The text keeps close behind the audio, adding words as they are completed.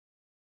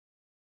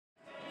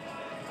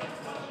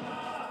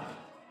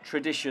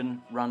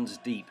Tradition runs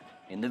deep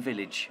in the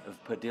village of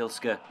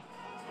Podilska.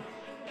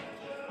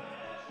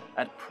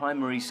 At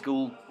primary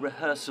school,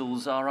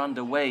 rehearsals are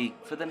underway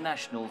for the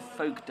national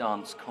folk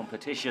dance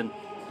competition.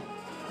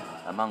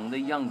 Among the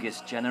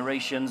youngest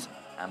generations,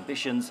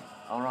 ambitions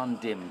are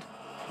undimmed.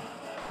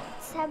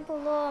 Це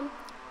було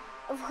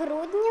в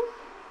грудні.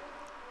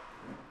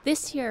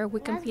 This year we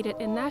competed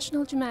in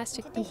national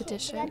gymnastic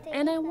competition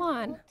and I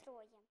won.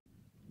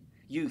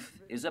 Youth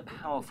is a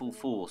powerful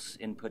force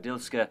in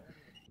Podilska.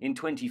 In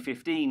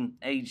 2015,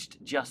 aged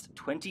just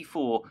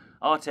 24,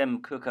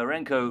 Artem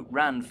Kukarenko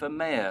ran for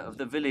mayor of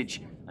the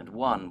village and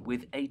won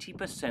with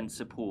 80%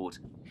 support.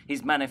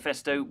 His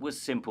manifesto was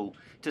simple: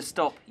 to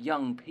stop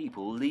young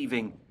people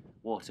leaving.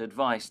 What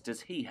advice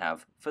does he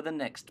have for the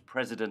next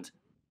president?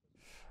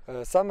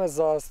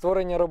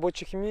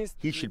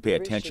 He should pay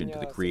attention to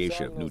the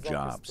creation of new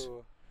jobs.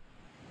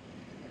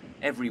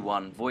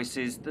 Everyone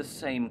voices the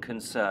same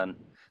concern.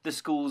 The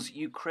school's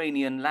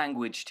Ukrainian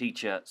language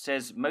teacher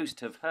says most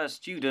of her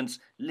students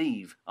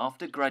leave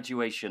after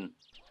graduation.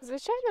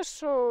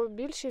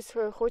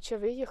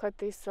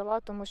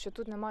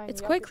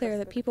 It's quite clear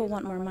that people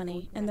want more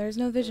money, and there is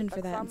no vision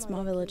for that in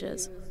small villages.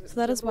 So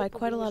that is why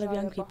quite a lot of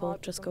young people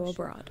just go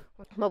abroad.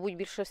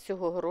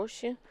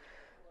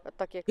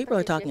 People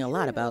are talking a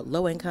lot about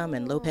low income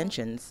and low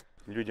pensions.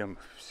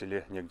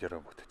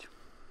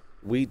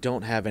 We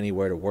don't have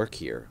anywhere to work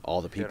here.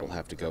 All the people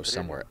have to go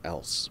somewhere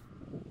else.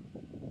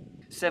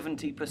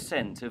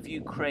 70% of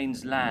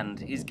Ukraine's land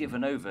is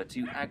given over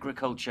to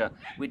agriculture,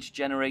 which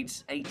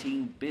generates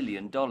 $18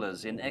 billion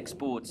in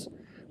exports.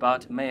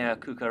 But Mayor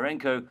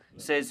Kukarenko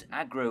says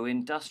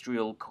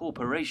agro-industrial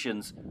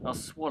corporations are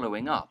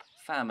swallowing up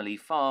family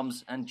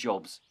farms and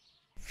jobs.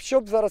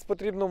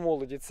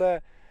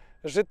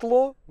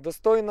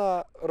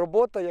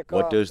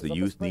 What does the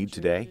youth need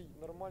today?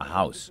 A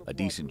house, a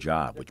decent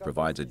job, which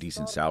provides a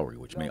decent salary,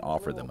 which may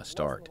offer them a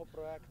start.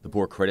 The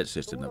poor credit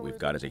system that we've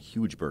got is a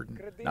huge burden,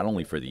 not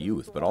only for the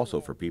youth, but also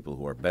for people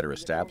who are better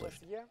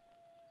established.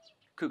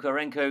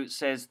 Kukarenko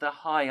says the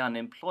high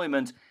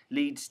unemployment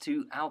leads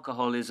to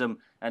alcoholism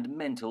and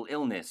mental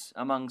illness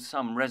among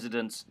some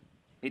residents.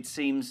 It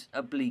seems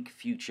a bleak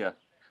future,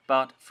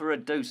 but for a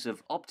dose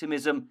of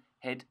optimism,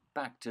 head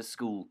back to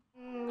school.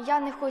 Я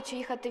не хочу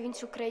їхати в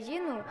іншу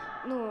країну,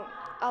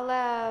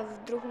 але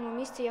в другому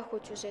місті я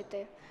хочу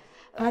жити.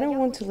 I don't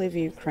want to leave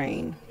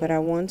Ukraine, but I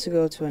want to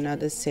go to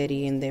another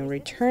city and then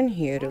return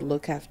here to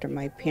look after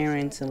my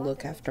parents and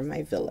look after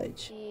my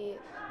village. І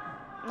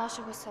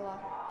нашого села.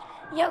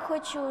 Я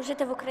хочу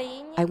жити в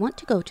Україні. I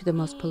want to go to the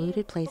most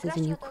polluted places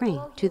in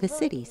Ukraine, to the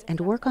cities, and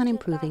work on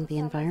improving the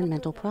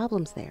environmental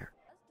problems there.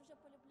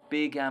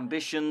 Big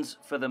ambitions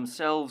for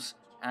themselves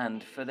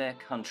and for their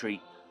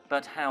country.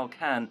 But how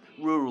can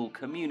rural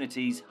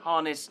communities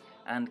harness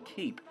and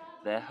keep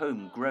their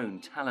homegrown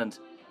talent?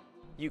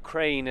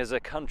 Ukraine as a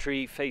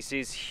country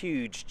faces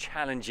huge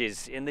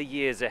challenges in the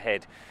years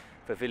ahead.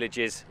 For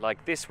villages like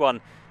this one,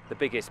 the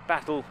biggest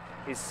battle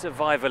is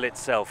survival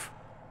itself.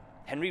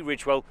 Henry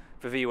Ridgewell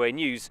for VOA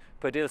News,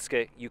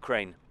 Podilska,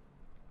 Ukraine.